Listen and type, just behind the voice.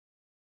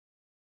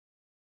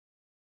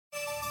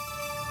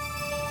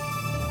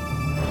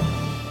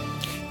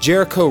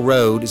Jericho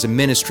Road is a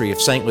ministry of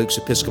St. Luke's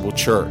Episcopal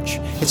Church.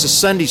 It's a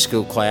Sunday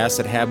school class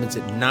that happens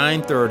at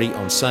 9:30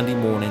 on Sunday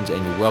mornings,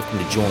 and you're welcome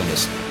to join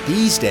us.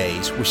 These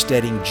days, we're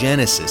studying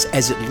Genesis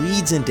as it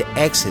leads into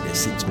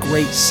Exodus, its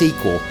great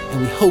sequel, and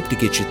we hope to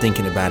get you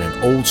thinking about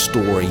an old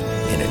story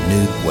in a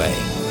new way.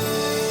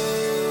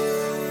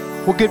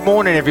 Well, good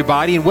morning,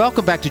 everybody, and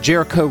welcome back to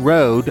Jericho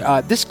Road.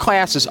 This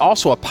class is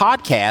also a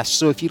podcast,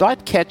 so if you'd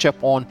like to catch up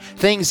on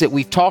things that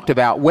we've talked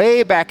about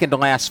way back into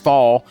last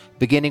fall,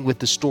 beginning with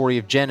the story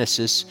of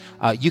Genesis,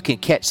 you can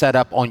catch that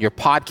up on your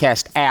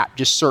podcast app.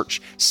 Just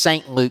search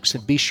St. Luke's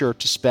and be sure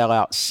to spell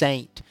out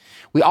Saint.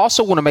 We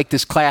also want to make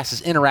this class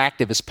as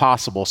interactive as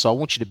possible, so I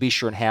want you to be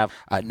sure and have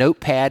a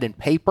notepad and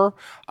paper.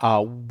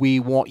 We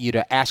want you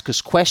to ask us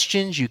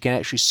questions. You can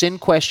actually send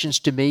questions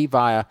to me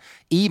via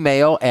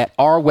email at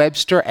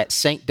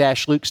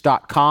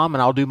rwebster@st-lukes.com,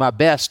 and I'll do my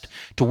best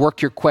to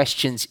work your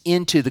questions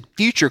into the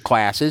future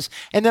classes.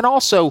 And then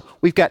also,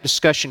 we've got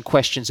discussion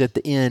questions at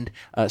the end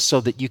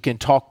so that you can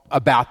talk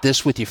about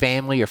this with your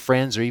family or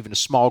friends or even a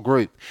small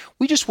group.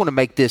 We just want to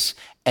make this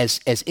as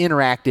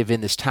interactive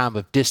in this time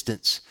of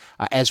distance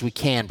as we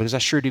can, because I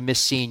sure do miss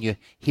seeing you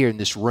here in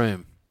this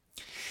room.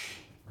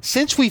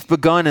 Since we've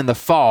begun in the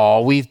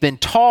fall, we've been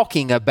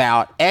talking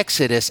about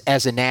Exodus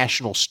as a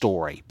national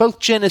story. Both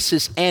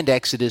Genesis and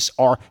Exodus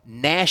are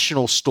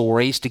national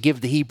stories to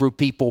give the Hebrew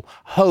people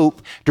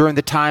hope during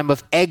the time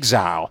of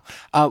exile.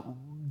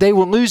 They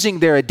were losing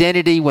their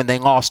identity when they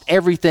lost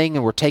everything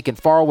and were taken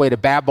far away to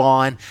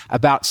Babylon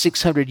about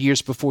 600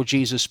 years before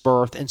Jesus'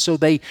 birth. And so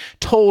they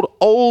told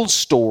old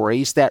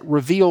stories that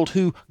revealed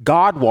who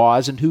God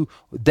was and who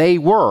they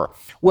were.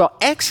 Well,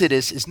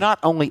 Exodus is not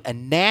only a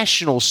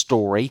national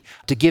story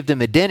to give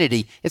them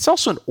identity, it's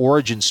also an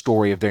origin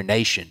story of their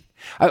nation.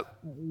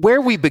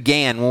 Where we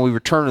began when we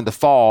returned in the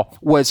fall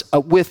was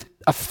with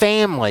a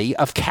family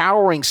of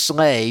cowering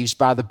slaves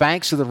by the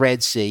banks of the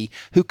Red Sea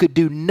who could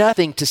do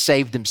nothing to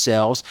save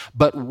themselves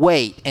but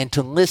wait and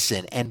to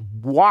listen and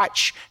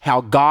watch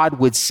how God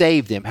would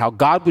save them, how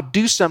God would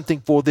do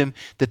something for them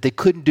that they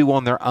couldn't do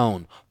on their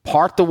own.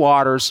 Part the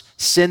waters,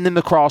 send them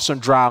across on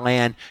dry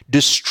land,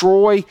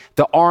 destroy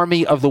the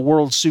army of the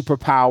world's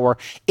superpower.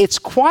 It's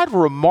quite a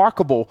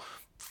remarkable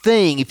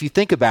thing, if you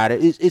think about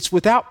it. It's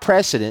without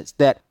precedent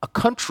that a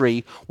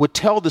country would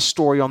tell the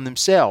story on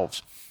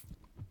themselves.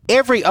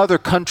 Every other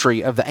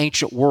country of the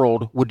ancient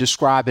world would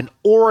describe an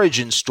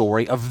origin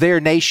story of their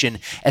nation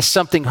as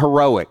something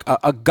heroic,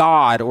 a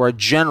god or a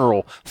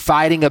general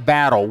fighting a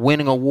battle,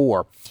 winning a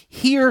war.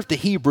 Here, the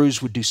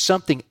Hebrews would do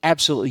something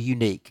absolutely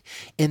unique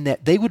in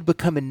that they would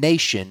become a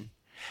nation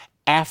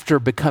after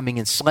becoming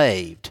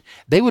enslaved.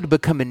 They would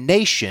become a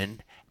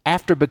nation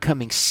after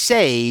becoming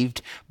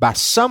saved by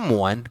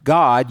someone,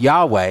 God,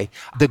 Yahweh,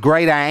 the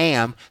great I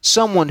am,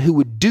 someone who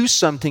would do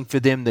something for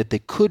them that they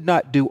could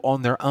not do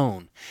on their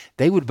own.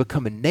 They would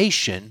become a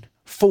nation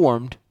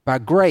formed by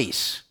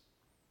grace.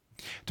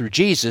 Through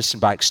Jesus,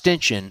 and by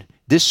extension,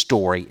 this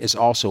story is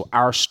also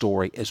our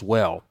story as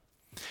well.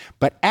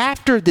 But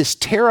after this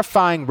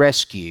terrifying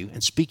rescue,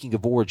 and speaking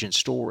of origin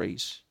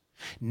stories,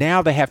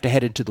 now they have to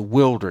head into the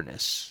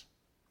wilderness.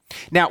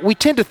 Now, we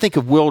tend to think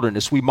of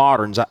wilderness, we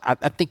moderns,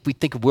 I think we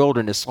think of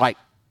wilderness like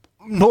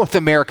North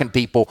American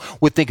people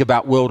would think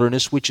about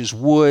wilderness, which is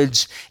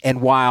woods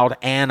and wild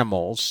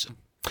animals.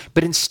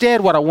 But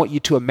instead, what I want you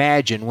to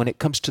imagine when it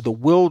comes to the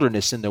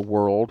wilderness in the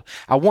world,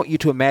 I want you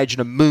to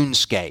imagine a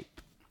moonscape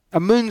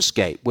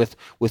with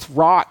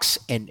rocks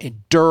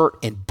and dirt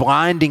and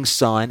blinding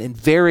sun and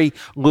very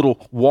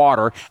little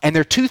water. And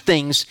there are two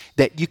things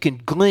that you can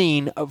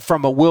glean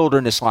from a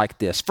wilderness like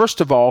this. First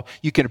of all,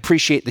 you can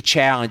appreciate the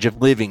challenge of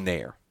living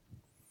there.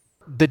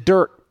 The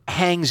dirt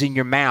hangs in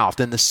your mouth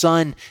and the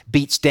sun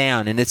beats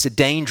down and it's a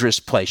dangerous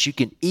place. You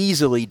can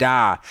easily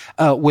die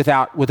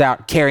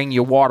without carrying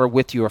your water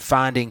with you or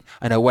finding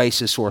an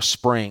oasis or a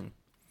spring.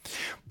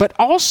 But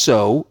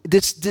also,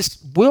 this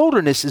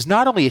wilderness is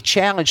not only a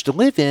challenge to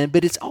live in,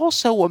 but it's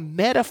also a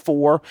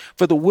metaphor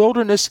for the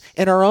wilderness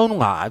in our own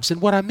lives. And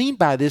what I mean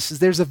by this is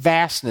there's a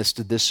vastness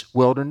to this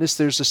wilderness.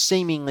 There's a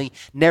seemingly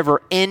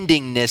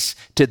never-endingness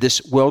to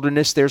this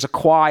wilderness. There's a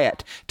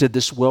quiet to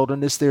this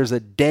wilderness. There's a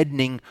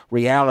deadening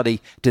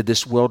reality to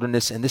this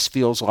wilderness, and this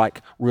feels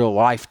like real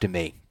life to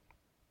me.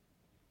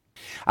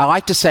 I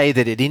like to say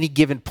that at any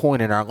given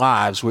point in our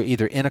lives, we're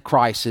either in a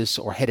crisis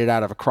or headed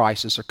out of a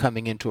crisis or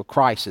coming into a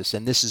crisis,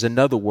 and this is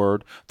another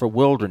word for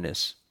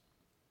wilderness.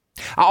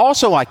 I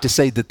also like to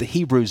say that the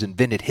Hebrews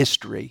invented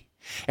history.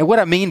 And what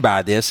I mean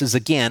by this is,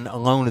 again,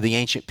 alone of the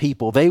ancient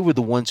people, they were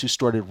the ones who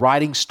started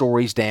writing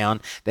stories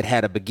down that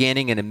had a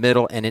beginning and a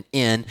middle and an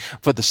end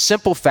for the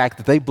simple fact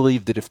that they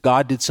believed that if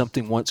God did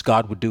something once,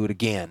 God would do it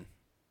again.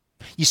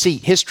 You see,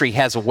 history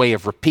has a way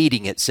of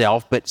repeating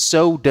itself, but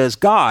so does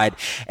God.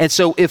 And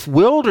so if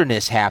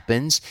wilderness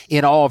happens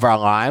in all of our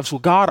lives, well,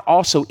 God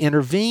also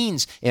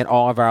intervenes in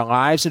all of our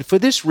lives. And for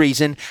this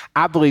reason,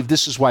 I believe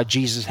this is why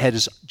Jesus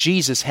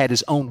had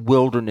his own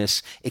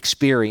wilderness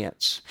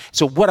experience.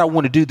 So what I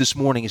want to do this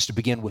morning is to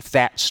begin with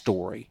that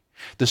story,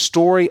 the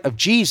story of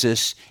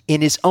Jesus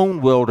in his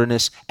own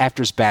wilderness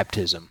after his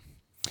baptism.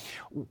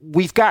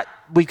 We've got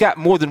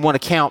more than one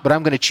account, but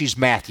I'm going to choose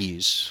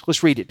Matthew's.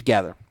 Let's read it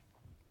together.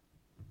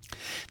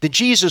 Then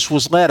Jesus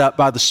was led up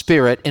by the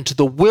Spirit into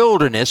the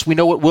wilderness. We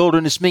know what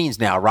wilderness means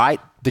now, right?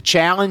 The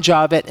challenge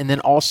of it, and then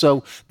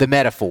also the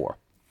metaphor.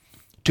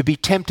 To be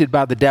tempted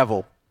by the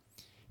devil.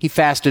 He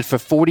fasted for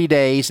 40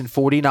 days and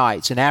 40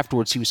 nights, and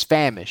afterwards he was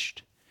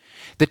famished.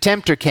 The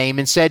tempter came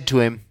and said to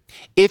him,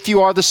 "If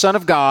you are the Son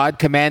of God,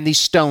 command these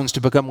stones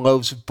to become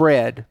loaves of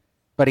bread."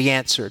 But he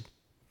answered,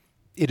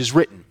 "It is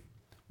written,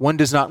 one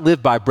does not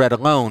live by bread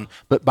alone,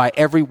 but by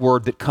every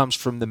word that comes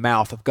from the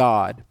mouth of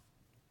God."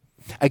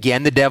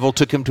 Again, the devil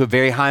took him to a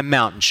very high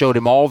mountain, showed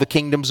him all the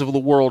kingdoms of the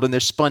world and their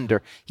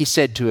splendor. He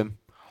said to him,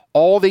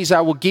 "All these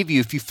I will give you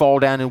if you fall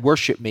down and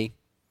worship me."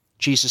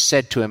 Jesus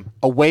said to him,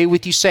 "Away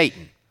with you,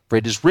 Satan, for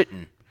it is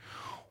written,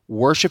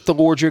 worship the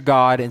Lord your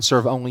God and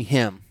serve only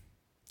him."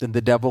 Then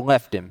the devil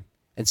left him,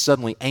 and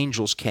suddenly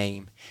angels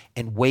came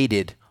and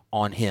waited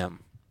on him.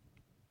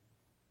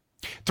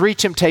 3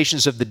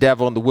 temptations of the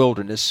devil in the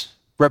wilderness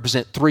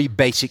represent 3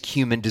 basic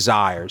human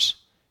desires: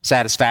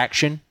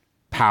 satisfaction,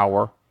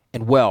 power,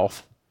 and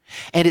wealth.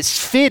 And it's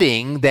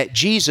fitting that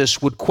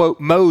Jesus would quote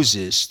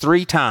Moses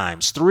 3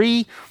 times.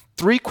 Three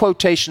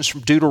quotations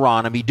from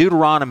Deuteronomy.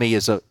 Deuteronomy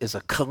is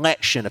a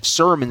collection of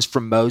sermons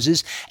from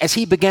Moses as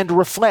he began to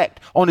reflect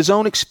on his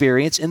own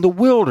experience in the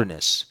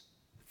wilderness.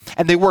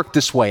 And they work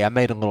this way. I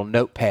made a little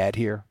notepad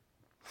here.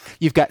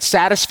 You've got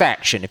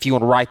satisfaction, if you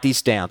want to write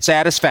these down.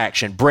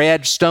 Satisfaction,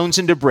 bread, stones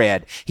into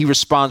bread. He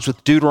responds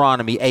with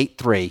Deuteronomy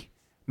 8:3.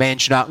 Man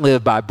should not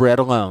live by bread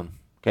alone.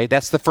 Okay,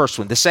 that's the first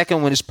one. The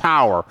second one is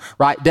power,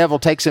 right? Devil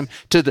takes him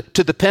to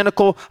the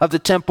pinnacle of the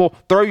temple,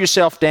 throw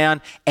yourself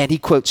down, and he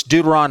quotes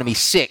Deuteronomy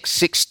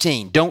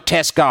 6:16. Don't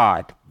test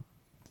God.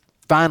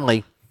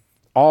 Finally,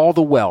 all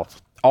the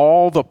wealth,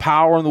 all the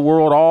power in the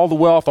world, all the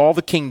wealth, all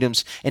the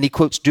kingdoms, and he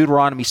quotes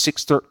Deuteronomy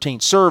 6:13.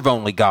 Serve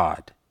only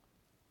God.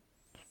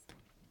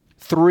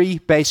 3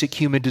 basic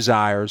human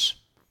desires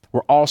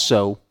were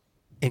also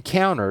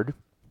encountered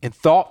and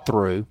thought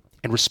through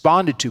and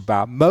responded to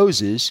by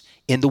Moses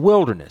in the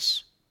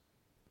wilderness.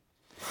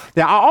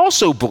 Now, I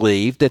also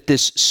believe that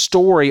this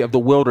story of the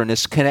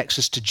wilderness connects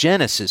us to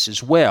Genesis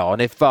as well.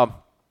 And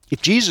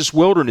if Jesus'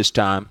 wilderness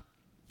time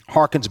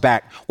harkens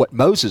back what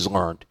Moses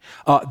learned,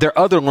 there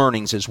are other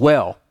learnings as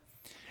well.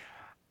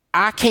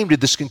 I came to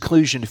this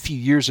conclusion a few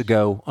years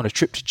ago on a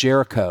trip to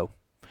Jericho.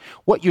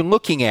 What you're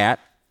looking at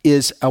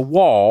is a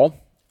wall.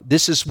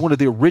 This is one of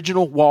the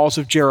original walls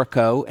of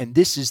Jericho, and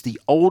this is the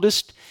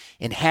oldest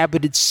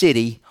inhabited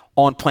city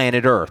on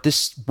planet Earth.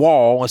 This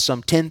wall is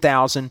some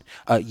 10,000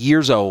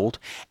 years old.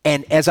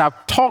 And as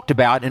I've talked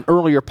about in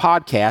earlier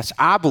podcasts,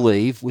 I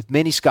believe with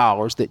many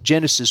scholars that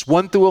Genesis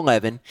 1 through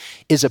 11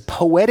 is a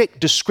poetic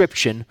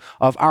description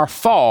of our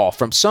fall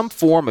from some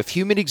form of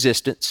human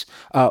existence,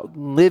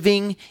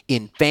 living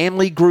in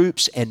family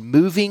groups and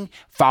moving,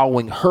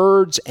 following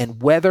herds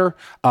and weather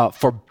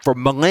for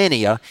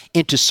millennia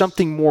into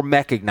something more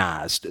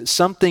mechanized,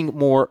 something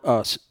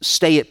more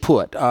stay at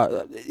put.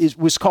 It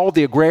was called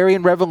the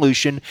Agrarian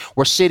Revolution,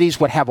 where cities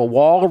would have a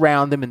wall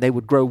around them and they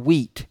would grow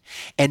wheat.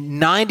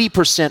 And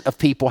 90% of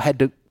people had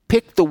to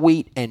pick the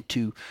wheat and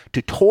to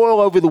toil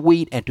over the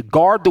wheat and to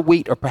guard the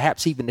wheat, or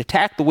perhaps even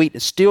attack the wheat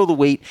and steal the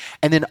wheat.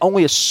 And then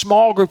only a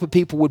small group of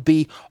people would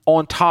be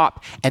on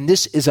top. And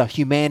this is a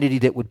humanity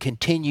that would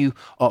continue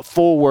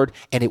forward,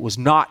 and it was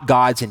not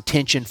God's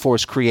intention for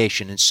his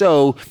creation. And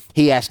so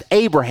he asked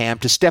Abraham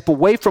to step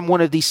away from one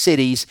of these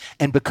cities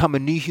and become a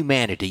new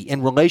humanity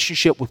in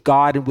relationship with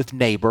God and with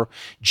neighbor,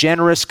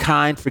 generous,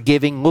 kind,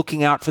 forgiving,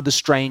 looking out for the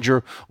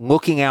stranger,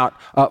 looking out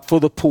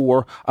for the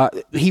poor.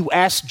 He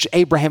asked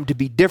Abraham to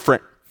be different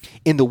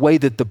in the way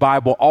that the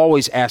Bible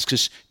always asks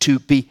us to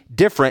be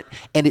different.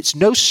 And it's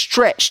no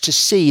stretch to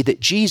see that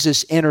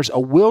Jesus enters a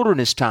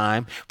wilderness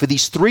time for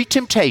these 3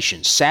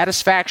 temptations: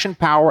 satisfaction,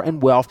 power,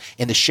 and wealth,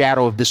 in the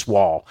shadow of this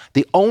wall.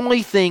 The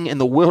only thing in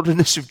the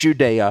wilderness of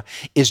Judea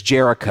is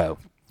Jericho.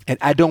 And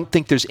I don't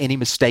think there's any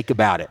mistake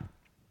about it.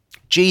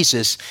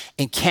 Jesus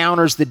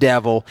encounters the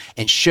devil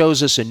and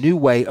shows us a new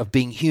way of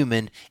being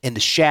human in the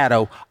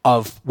shadow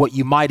of what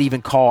you might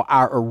even call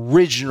our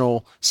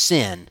original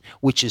sin,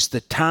 which is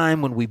the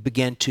time when we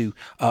begin to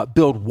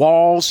build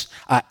walls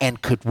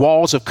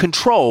walls of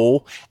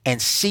control and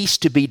cease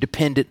to be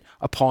dependent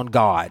upon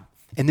God.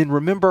 And then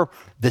remember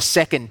the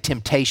second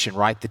temptation,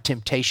 right? The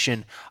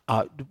temptation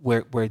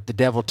where the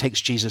devil takes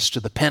Jesus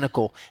to the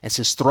pinnacle and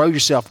says, throw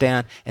yourself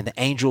down and the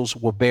angels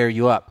will bear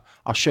you up.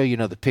 I'll show you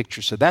another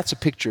picture. So that's a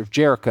picture of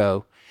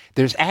Jericho.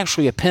 There's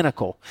actually a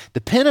pinnacle.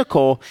 The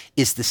pinnacle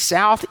is the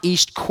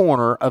southeast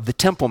corner of the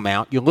Temple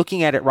Mount. You're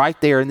looking at it right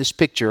there in this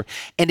picture.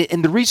 And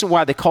the reason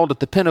why they called it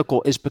the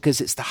pinnacle is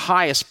because it's the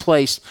highest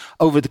place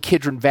over the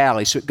Kidron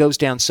Valley. So it goes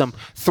down some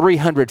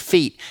 300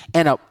 feet.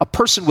 And a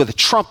person with a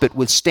trumpet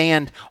would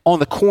stand on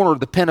the corner of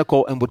the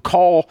pinnacle and would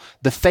call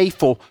the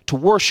faithful to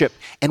worship.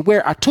 And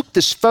where I took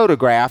this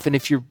photograph, and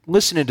if you're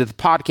listening to the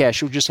podcast,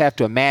 you'll just have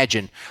to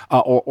imagine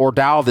or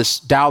dial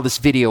this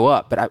video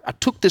up. But I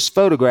took this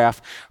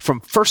photograph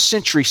from 1 first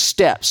century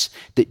steps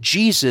that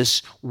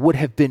Jesus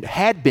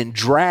had been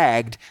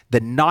dragged the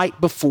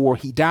night before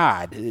he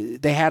died.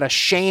 They had a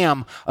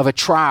sham of a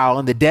trial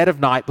in the dead of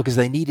night because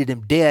they needed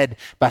him dead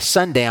by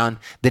sundown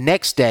the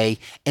next day.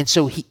 And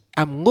so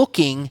I'm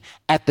looking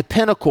at the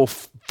pinnacle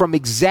from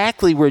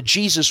exactly where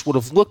Jesus would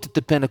have looked at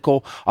the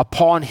pinnacle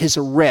upon his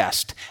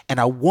arrest. And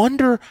I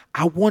wonder,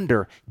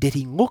 did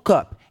he look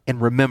up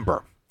and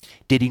remember?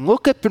 Did he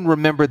look up and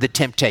remember the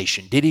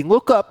temptation? Did he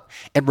look up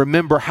and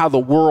remember how the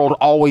world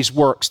always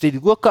works? Did he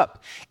look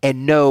up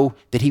and know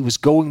that he was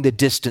going the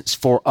distance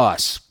for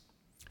us?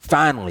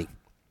 Finally,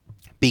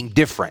 being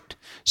different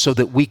so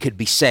that we could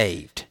be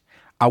saved.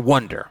 I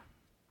wonder.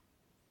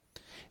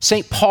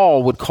 St.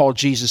 Paul would call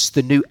Jesus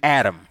the new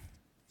Adam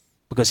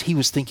because he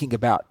was thinking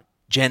about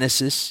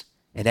Genesis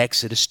and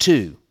Exodus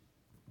 2.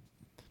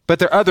 But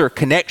there are other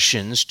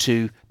connections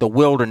to the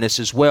wilderness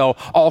as well,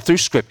 all through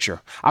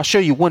Scripture. I'll show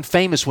you one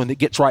famous one that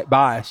gets right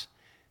by us.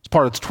 It's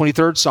part of the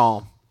 23rd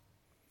Psalm.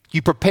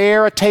 You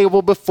prepare a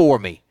table before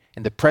me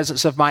in the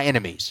presence of my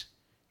enemies.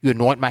 You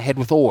anoint my head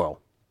with oil.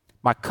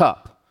 My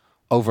cup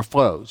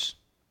overflows.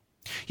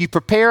 You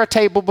prepare a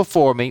table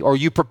before me, or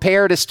you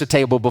prepared us a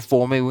table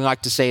before me, we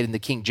like to say it in the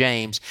King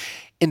James,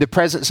 in the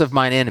presence of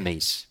mine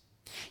enemies.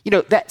 You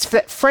know,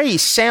 that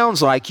phrase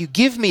sounds like you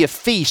give me a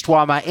feast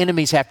while my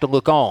enemies have to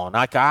look on.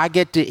 Like I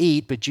get to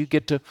eat, but you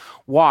get to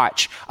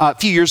watch. A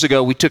few years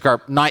ago, we took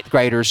our ninth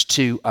graders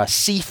to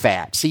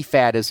CFAT.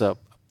 CFAT is a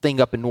thing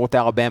up in North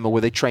Alabama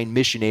where they train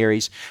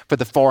missionaries for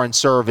the Foreign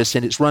Service,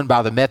 and it's run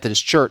by the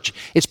Methodist Church.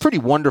 It's pretty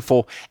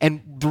wonderful.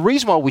 And the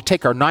reason why we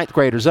take our ninth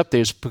graders up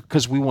there is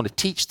because we want to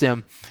teach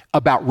them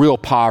about real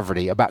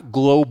poverty, about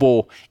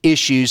global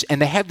issues.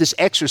 And they have this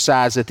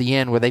exercise at the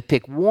end where they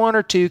pick one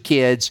or two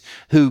kids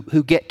who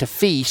get to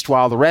feast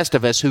while the rest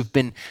of us who've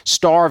been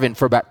starving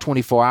for about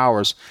 24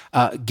 hours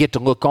get to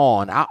look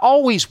on. I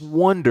always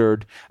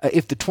wondered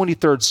if the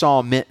 23rd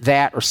Psalm meant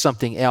that or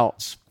something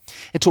else.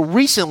 Until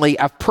recently,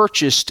 I've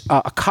purchased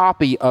a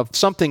copy of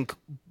something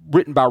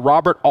written by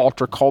Robert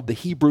Alter called the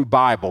Hebrew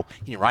Bible.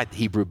 You can write the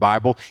Hebrew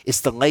Bible.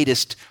 It's the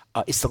latest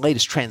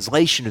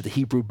translation of the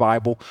Hebrew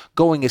Bible,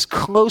 going as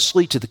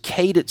closely to the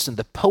cadence and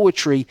the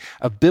poetry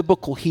of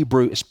biblical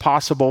Hebrew as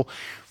possible.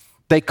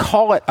 They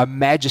call it a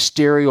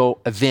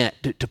magisterial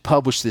event to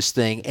publish this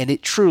thing, and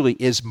it truly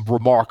is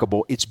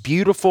remarkable. It's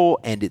beautiful,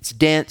 and it's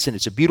dense, and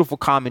it's a beautiful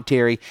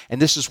commentary,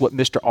 and this is what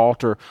Mr.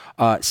 Alter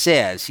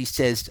says. He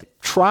says,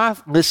 try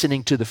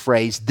listening to the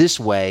phrase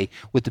this way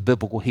with the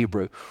biblical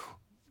Hebrew.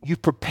 You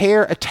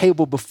prepare a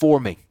table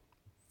before me.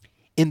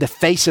 In the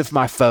face of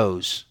my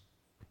foes,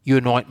 you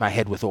anoint my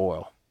head with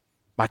oil.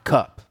 My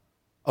cup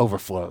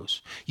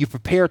overflows. You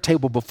prepare a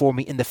table before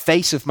me in the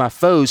face of my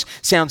foes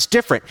sounds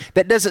different.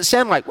 That doesn't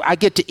sound like I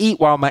get to eat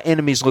while my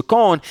enemies look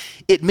on.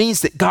 It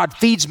means that God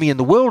feeds me in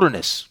the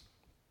wilderness.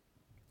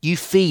 You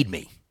feed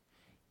me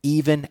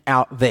even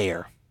out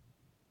there.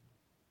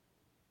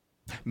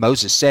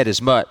 Moses said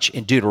as much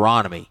in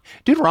Deuteronomy.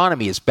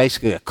 Deuteronomy is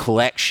basically a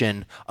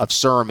collection of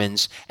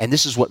sermons, and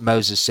this is what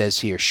Moses says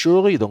here.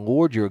 Surely the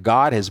Lord your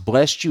God has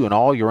blessed you in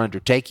all your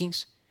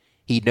undertakings.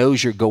 He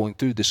knows you're going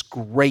through this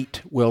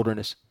great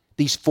wilderness.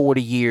 These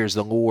 40 years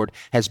the Lord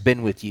has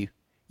been with you.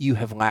 You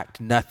have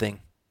lacked nothing.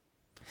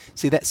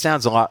 See, that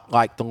sounds a lot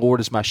like the Lord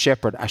is my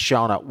shepherd, I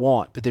shall not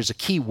want. But there's a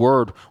key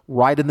word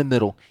right in the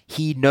middle.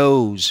 He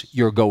knows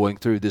you're going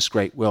through this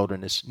great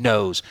wilderness.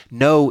 Knows.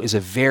 Know is a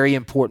very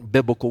important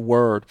biblical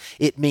word.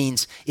 It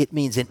means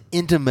an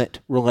intimate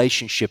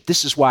relationship.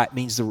 This is why it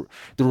means the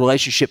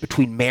relationship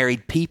between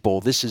married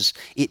people.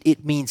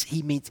 It means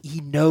he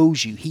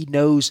knows you. He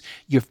knows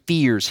your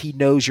fears. He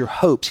knows your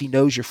hopes. He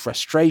knows your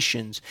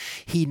frustrations.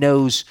 He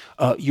knows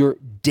your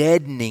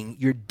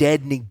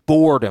deadening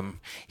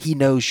boredom. He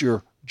knows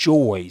your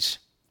joys.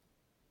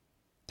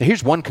 Now,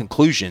 here's one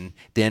conclusion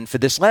then for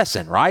this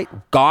lesson, right?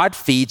 God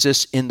feeds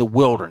us in the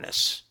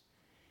wilderness.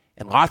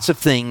 And lots of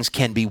things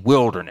can be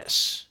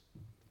wilderness.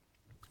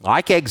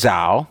 Like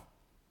exile,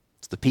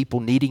 it's the people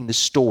needing the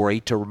story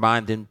to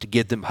remind them, to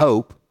give them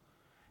hope.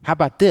 How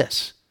about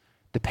this?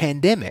 The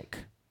pandemic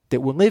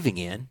that we're living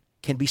in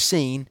can be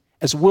seen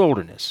as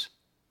wilderness.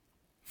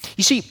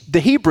 You see, the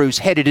Hebrews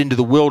headed into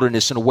the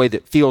wilderness in a way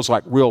that feels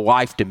like real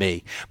life to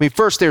me. I mean,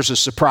 first there's a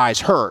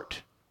surprise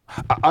hurt.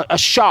 A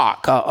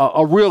shock,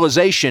 a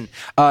realization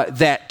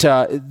that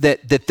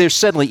they're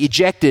suddenly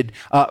ejected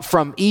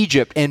from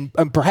Egypt, and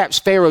perhaps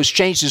Pharaoh's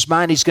changed his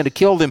mind, he's going to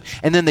kill them,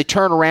 and then they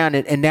turn around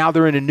and now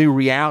they're in a new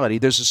reality.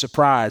 There's a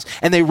surprise.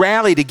 And they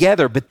rally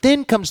together, but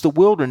then comes the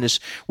wilderness,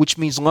 which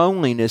means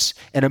loneliness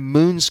and a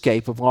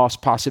moonscape of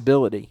lost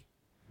possibility.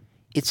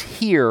 It's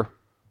here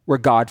where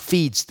God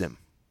feeds them.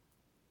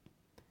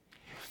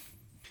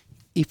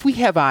 If we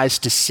have eyes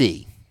to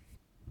see,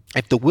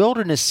 if the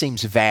wilderness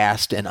seems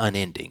vast and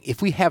unending, if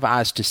we have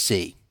eyes to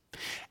see,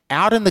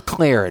 out in the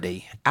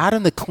clarity, out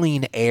in the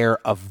clean air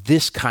of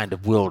this kind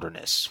of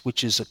wilderness,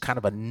 which is a kind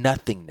of a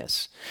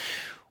nothingness,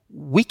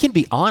 we can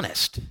be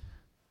honest.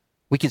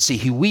 We can see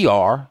who we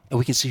are, and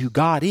we can see who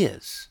God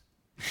is.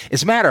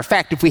 As a matter of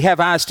fact, if we have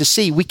eyes to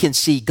see, we can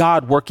see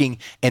God working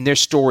in their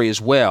story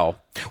as well.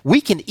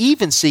 We can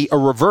even see a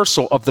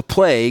reversal of the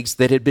plagues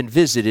that had been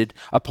visited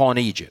upon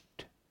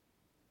Egypt.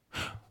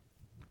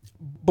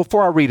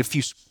 Before I read a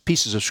few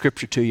pieces of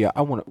scripture to you,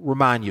 I want to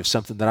remind you of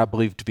something that I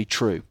believe to be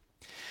true.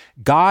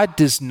 God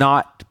does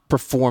not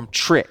perform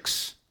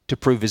tricks to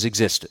prove his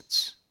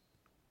existence.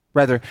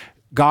 Rather,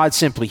 God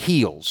simply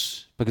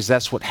heals, because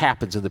that's what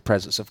happens in the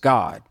presence of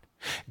God.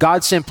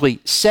 God simply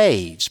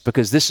saves,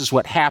 because this is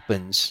what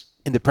happens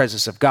in the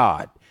presence of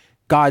God.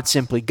 God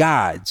simply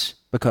guides,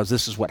 because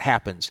this is what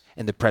happens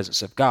in the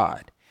presence of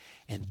God.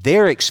 And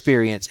their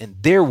experience in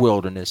their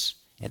wilderness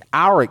and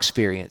our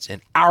experience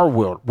in our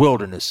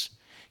wilderness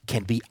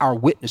can be our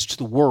witness to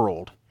the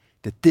world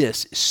that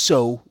this is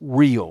so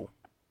real.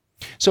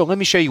 So let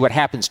me show you what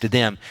happens to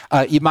them.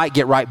 You might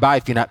get right by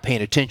if you're not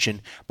paying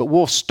attention, but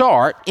we'll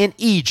start in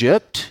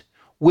Egypt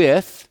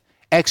with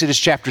Exodus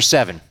chapter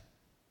 7.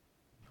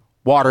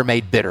 Water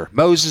made bitter.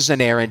 Moses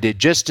and Aaron did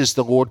just as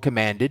the Lord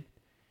commanded.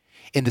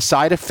 In the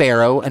sight of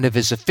Pharaoh and of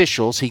his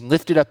officials, he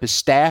lifted up his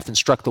staff and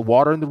struck the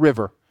water in the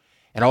river.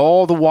 And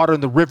all the water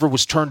in the river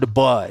was turned to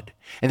blood.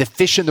 And the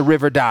fish in the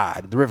river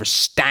died. And the river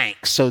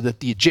stank so that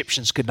the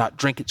Egyptians could not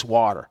drink its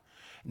water.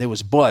 And there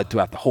was blood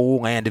throughout the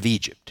whole land of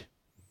Egypt.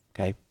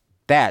 Okay,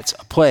 that's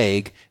a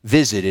plague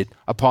visited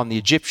upon the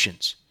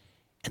Egyptians.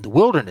 In the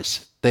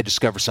wilderness, they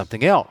discover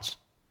something else.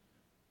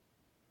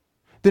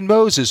 Then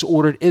Moses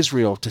ordered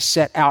Israel to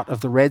set out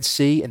of the Red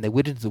Sea, and they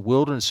went into the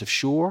wilderness of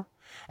Shur.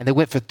 And they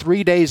went for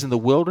 3 days in the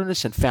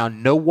wilderness and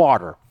found no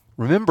water.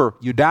 Remember,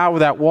 you die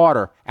without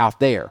water out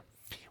there.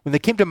 When they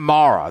came to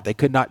Marah, they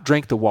could not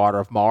drink the water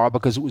of Marah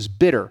because it was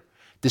bitter.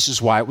 This is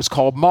why it was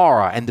called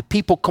Marah. And the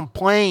people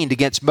complained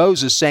against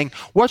Moses, saying,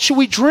 "What shall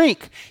we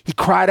drink?" He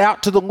cried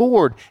out to the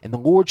Lord, and the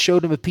Lord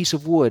showed him a piece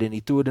of wood, and he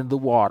threw it into the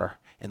water,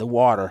 and the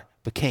water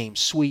became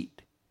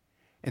sweet.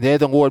 And there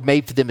the Lord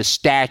made for them a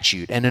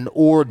statute and an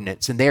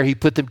ordinance, and there he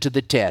put them to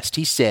the test.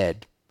 He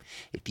said,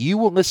 "If you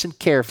will listen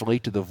carefully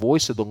to the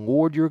voice of the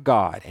Lord your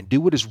God and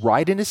do what is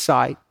right in his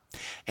sight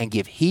and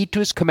give heed to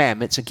his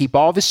commandments and keep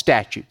all of his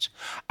statutes,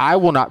 I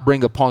will not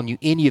bring upon you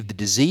any of the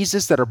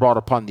diseases that are brought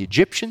upon the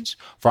Egyptians,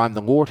 for I am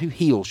the Lord who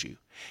heals you."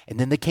 And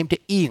then they came to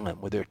Elim,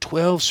 where there are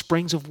 12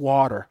 springs of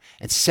water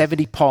and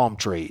 70 palm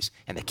trees,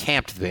 and they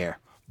camped there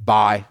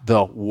by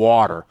the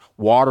water.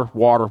 Water,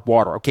 water,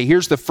 water. Okay,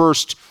 here's the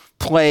first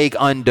plague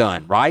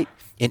undone, right?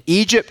 In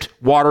Egypt,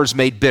 water is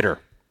made bitter.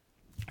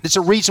 There's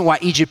a reason why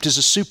Egypt is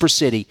a super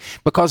city,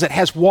 because it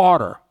has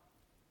water.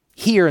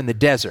 Here in the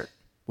desert,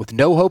 with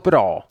no hope at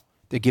all,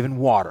 they're given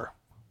water,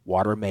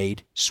 water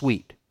made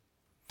sweet.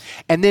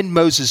 And then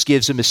Moses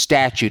gives them a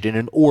statute and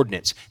an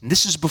ordinance. And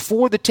this is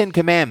before the 10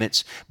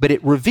 Commandments, but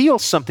it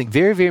reveals something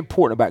very, very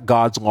important about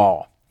God's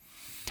law.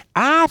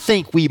 I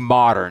think we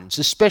moderns,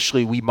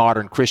 especially we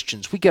modern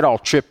Christians, we get all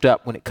tripped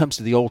up when it comes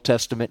to the Old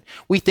Testament.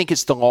 We think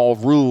it's the law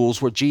of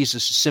rules, where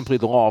Jesus is simply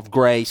the law of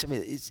grace. I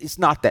mean, it's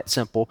not that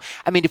simple.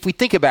 I mean, if we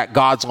think about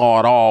God's law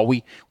at all,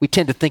 we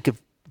tend to think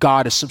of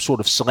God as some sort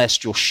of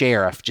celestial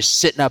sheriff just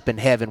sitting up in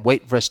heaven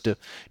waiting for us to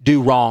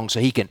do wrong so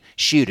he can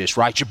shoot us,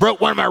 right? You broke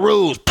one of my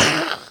rules.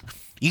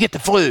 You get the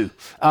flu.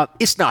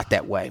 It's not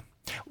that way.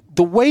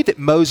 The way that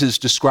Moses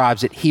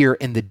describes it here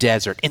in the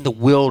desert, in the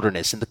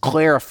wilderness, in the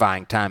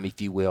clarifying time,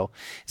 if you will,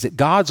 is that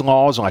God's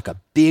laws are like a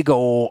big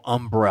old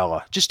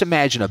umbrella. Just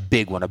imagine a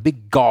big one, a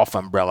big golf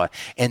umbrella.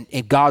 And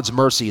God's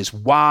mercy is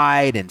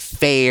wide and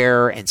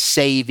fair and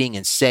saving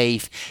and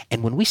safe.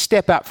 And when we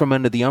step out from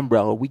under the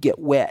umbrella, we get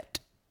wet.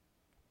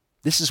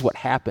 This is what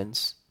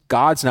happens.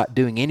 God's not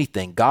doing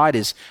anything. God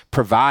is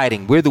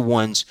providing. We're the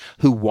ones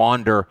who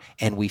wander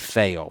and we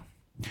fail.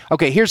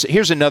 Okay,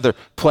 here's another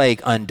plague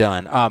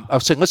undone.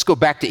 So let's go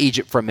back to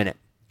Egypt for a minute.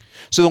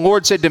 So the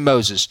Lord said to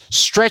Moses,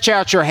 "Stretch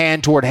out your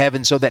hand toward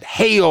heaven so that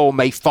hail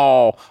may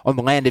fall on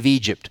the land of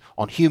Egypt,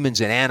 on humans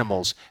and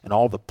animals, and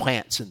all the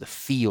plants in the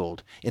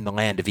field in the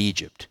land of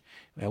Egypt."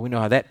 Well, we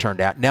know how that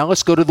turned out. Now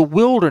let's go to the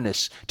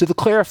wilderness, to the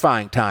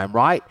clarifying time,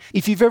 right?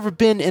 If you've ever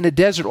been in a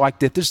desert like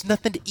that, there's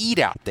nothing to eat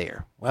out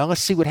there. Well,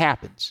 let's see what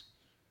happens.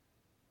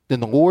 Then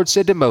the Lord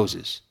said to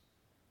Moses,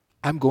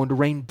 "I'm going to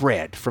rain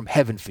bread from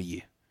heaven for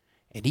you.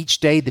 And each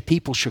day the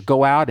people shall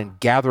go out and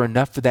gather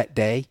enough for that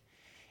day.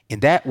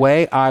 In that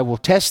way I will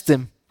test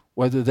them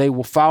whether they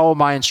will follow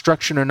my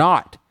instruction or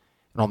not.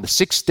 And on the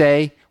 6th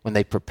day, when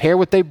they prepare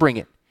what they bring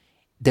it,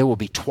 there will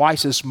be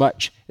twice as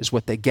much as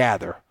what they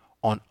gather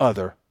on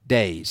other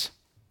days."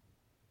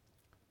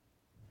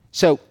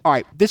 So, all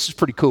right, this is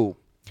pretty cool.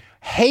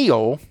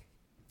 Hail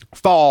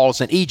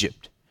falls in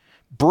Egypt.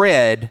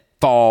 Bread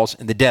falls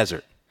in the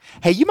desert.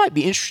 Hey, you might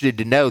be interested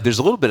to know there's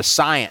a little bit of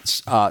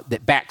science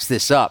that backs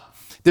this up.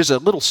 There's a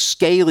little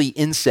scaly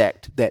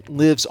insect that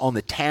lives on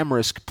the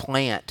tamarisk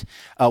plant,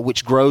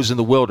 which grows in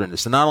the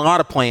wilderness. And not a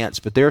lot of plants,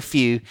 but there are a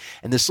few.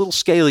 And this little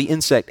scaly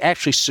insect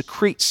actually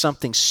secretes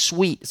something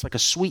sweet. It's like a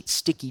sweet,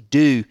 sticky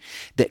dew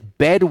that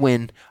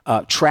Bedouin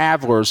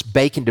travelers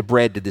bake into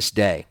bread to this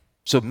day.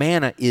 So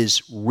manna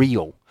is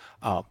real.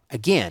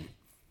 Again,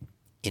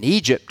 in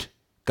Egypt,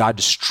 God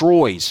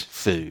destroys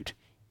food.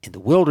 In the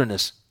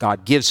wilderness,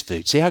 God gives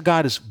food. See how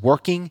God is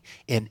working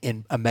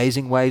in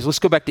amazing ways? Let's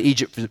go back to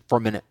Egypt for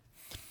a minute.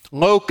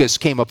 Locusts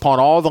came upon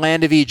all the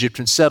land of Egypt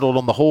and settled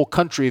on the whole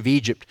country of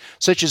Egypt,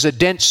 such as a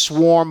dense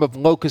swarm of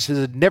locusts as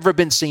had never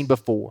been seen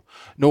before,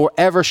 nor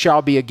ever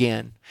shall be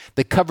again.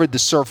 They covered the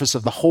surface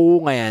of the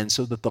whole land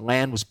so that the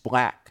land was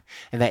black,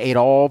 and they ate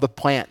all the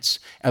plants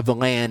of the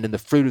land and the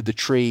fruit of the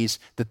trees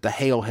that the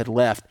hail had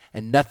left,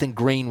 and nothing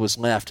green was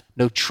left,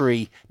 no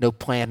tree, no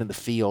plant in the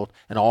field,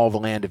 and all the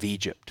land of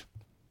Egypt.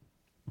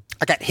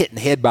 I got hit in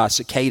the head by a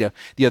cicada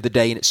the other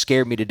day, and it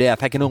scared me to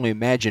death. I can only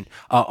imagine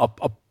a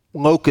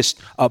locust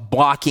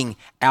blocking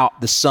out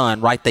the sun,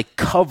 right? They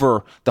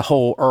cover the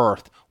whole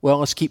earth. Well,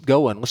 let's keep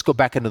going. Let's go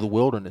back into the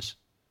wilderness.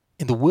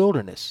 In the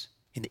wilderness,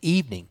 in the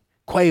evening,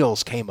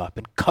 quails came up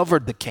and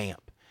covered the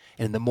camp.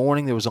 And in the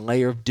morning, there was a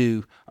layer of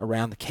dew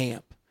around the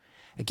camp.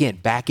 Again,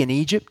 back in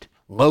Egypt,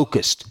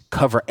 locusts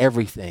cover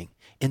everything.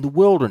 In the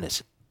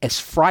wilderness, as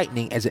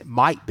frightening as it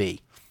might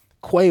be,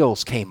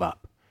 quails came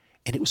up,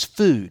 and it was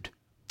food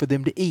for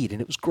them to eat,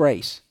 and it was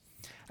grace.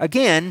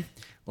 Again,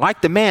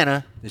 like the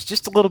manna, there's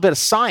just a little bit of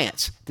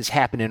science that's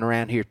happening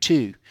around here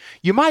too.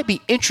 You might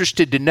be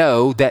interested to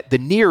know that the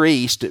Near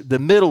East, the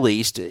Middle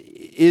East,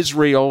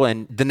 Israel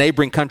and the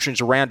neighboring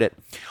countries around it,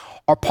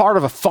 are part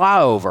of a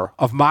flyover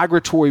of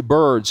migratory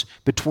birds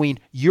between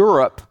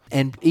Europe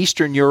and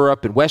Eastern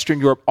Europe and Western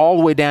Europe all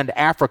the way down to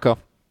Africa,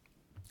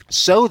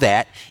 so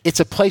that it's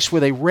a place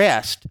where they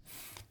rest.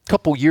 A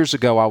couple years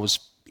ago, I was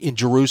in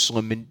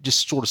Jerusalem and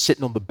just sort of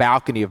sitting on the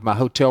balcony of my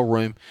hotel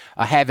room,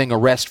 having a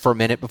rest for a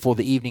minute before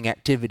the evening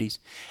activities.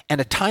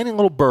 And a tiny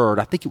little bird,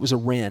 I think it was a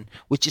wren,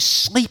 was just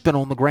sleeping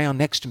on the ground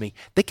next to me.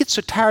 They get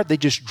so tired they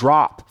just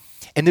drop.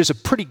 And there's a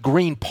pretty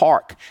green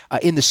park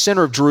in the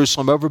center of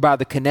Jerusalem over by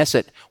the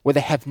Knesset where they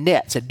have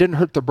nets. It didn't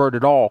hurt the bird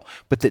at all,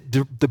 but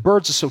the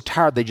birds are so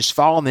tired they just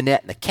fall in the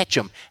net and they catch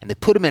them and they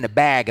put them in a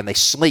bag and they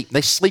sleep.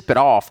 They sleep it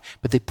off,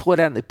 but they pull it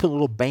out and they put a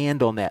little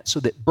band on that so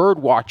that bird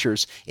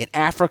watchers in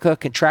Africa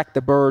can track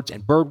the birds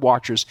and bird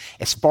watchers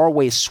as far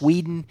away as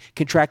Sweden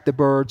can track the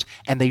birds,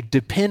 and they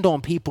depend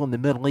on people in the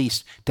Middle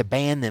East to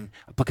ban them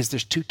because they're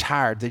too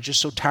tired. They're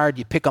just so tired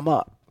you pick them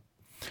up.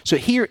 So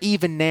here,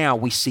 even now,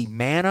 we see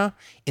manna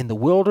in the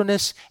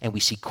wilderness, and we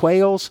see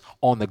quails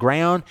on the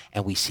ground,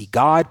 and we see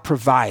God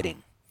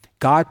providing.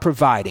 God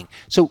providing.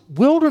 So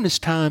wilderness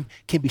time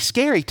can be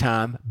scary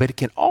time, but it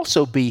can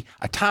also be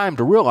a time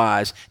to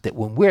realize that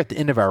when we're at the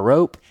end of our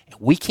rope and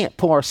we can't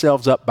pull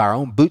ourselves up by our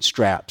own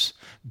bootstraps,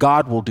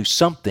 God will do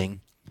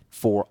something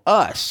for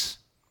us.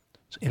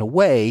 So in a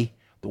way,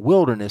 the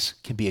wilderness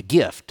can be a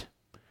gift.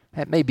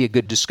 That may be a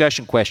good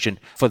discussion question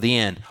for the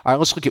end. All right,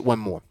 let's look at one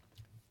more.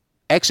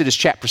 Exodus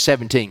chapter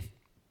 17.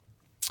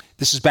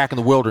 This is back in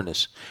the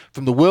wilderness.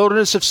 From the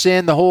wilderness of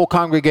sin, the whole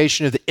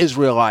congregation of the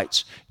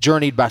Israelites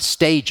journeyed by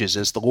stages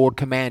as the Lord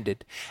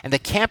commanded. And they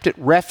camped at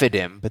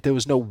Rephidim, but there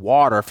was no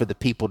water for the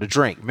people to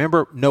drink.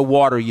 Remember, no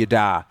water, you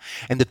die.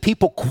 And the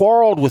people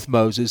quarreled with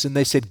Moses, and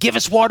they said, "Give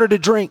us water to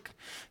drink."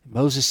 And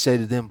Moses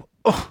said to them,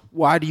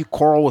 "Why do you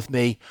quarrel with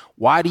me?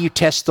 Why do you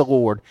test the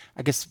Lord?"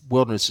 I guess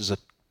wilderness is a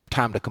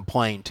time to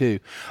complain too.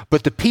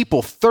 But the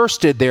people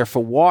thirsted there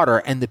for water,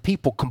 and the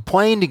people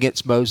complained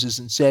against Moses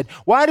and said,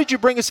 "Why did you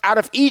bring us out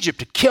of Egypt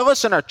to kill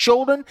us and our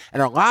children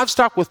and our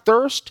livestock with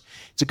thirst?"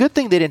 It's a good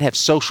thing they didn't have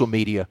social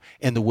media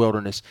in the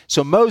wilderness.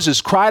 So Moses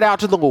cried out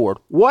to the Lord,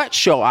 "What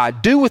shall I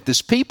do with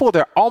this people?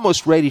 They're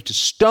almost ready to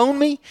stone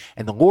me."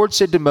 And the Lord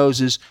said to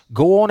Moses,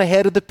 "Go on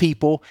ahead of the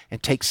people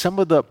and take some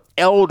of the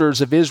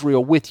elders of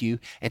Israel with you,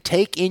 and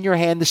take in your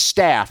hand the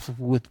staff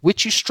with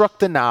which you struck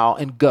the Nile,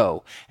 and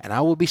go. And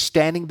I will be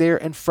standing there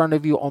in front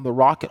of you on the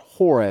rock at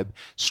Horeb.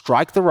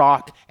 Strike the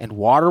rock, and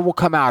water will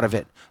come out of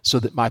it, so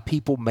that my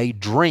people may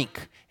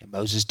drink." And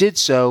Moses did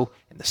so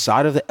in the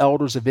sight of the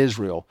elders of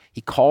Israel.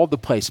 He called the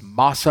place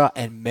Massah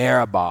and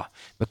Meribah,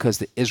 because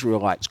the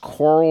Israelites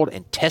quarreled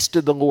and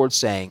tested the Lord,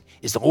 saying,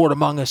 "Is the Lord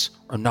among us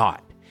or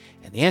not?"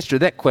 And the answer to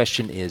that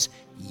question is,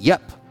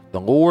 yep,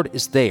 the Lord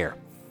is there.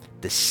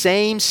 The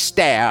same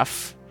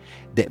staff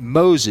that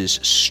Moses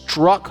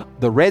struck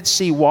the Red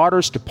Sea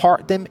waters to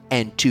part them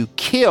and to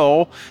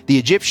kill the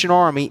Egyptian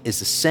army is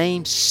the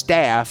same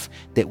staff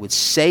that would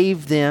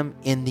save them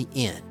in the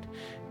end.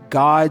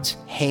 God's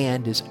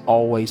hand is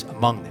always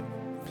among them.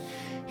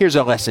 Here's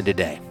our lesson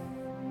today.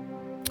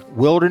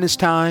 Wilderness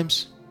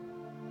times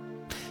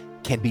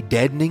can be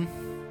deadening.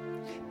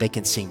 They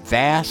can seem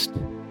vast.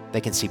 They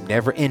can seem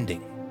never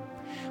ending.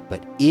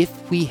 But if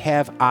we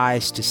have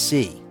eyes to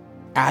see,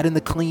 out in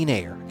the clean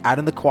air, out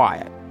in the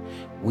quiet,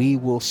 we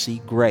will see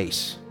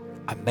grace,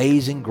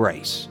 amazing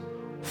grace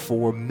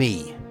for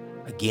me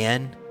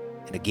again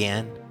and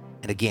again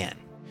and again.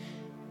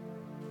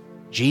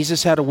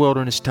 Jesus had a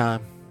wilderness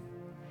time.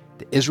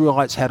 The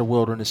Israelites had a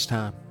wilderness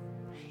time.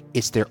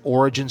 It's their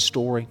origin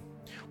story.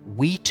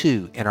 We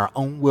too, in our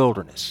own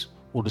wilderness,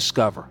 will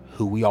discover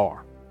who we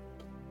are.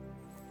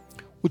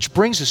 Which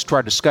brings us to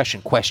our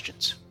discussion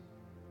questions.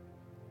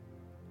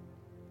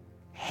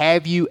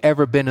 Have you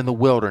ever been in the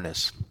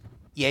wilderness?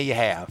 Yeah, you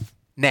have.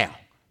 Now,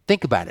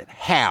 think about it.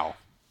 How?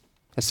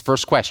 That's the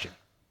first question.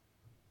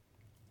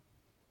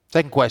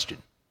 Second question,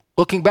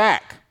 looking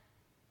back,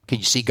 can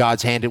you see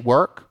God's hand at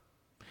work?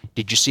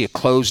 Did you see a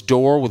closed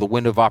door with a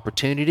window of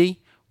opportunity?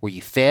 Were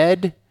you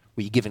fed?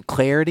 Were you given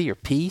clarity or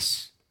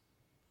peace?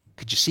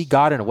 Could you see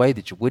God in a way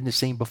that you wouldn't have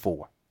seen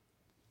before?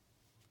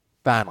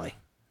 Finally,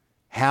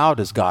 how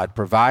does God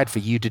provide for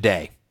you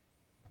today?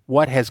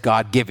 What has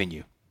God given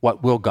you?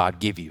 What will God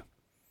give you?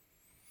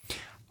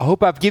 I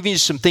hope I've given you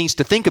some things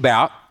to think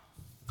about.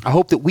 I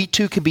hope that we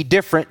too can be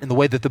different in the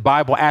way that the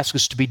Bible asks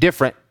us to be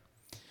different.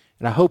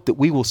 And I hope that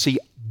we will see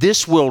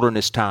this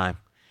wilderness time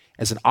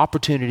as an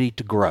opportunity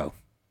to grow.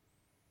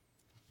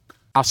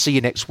 I'll see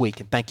you next week,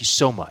 and thank you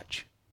so much.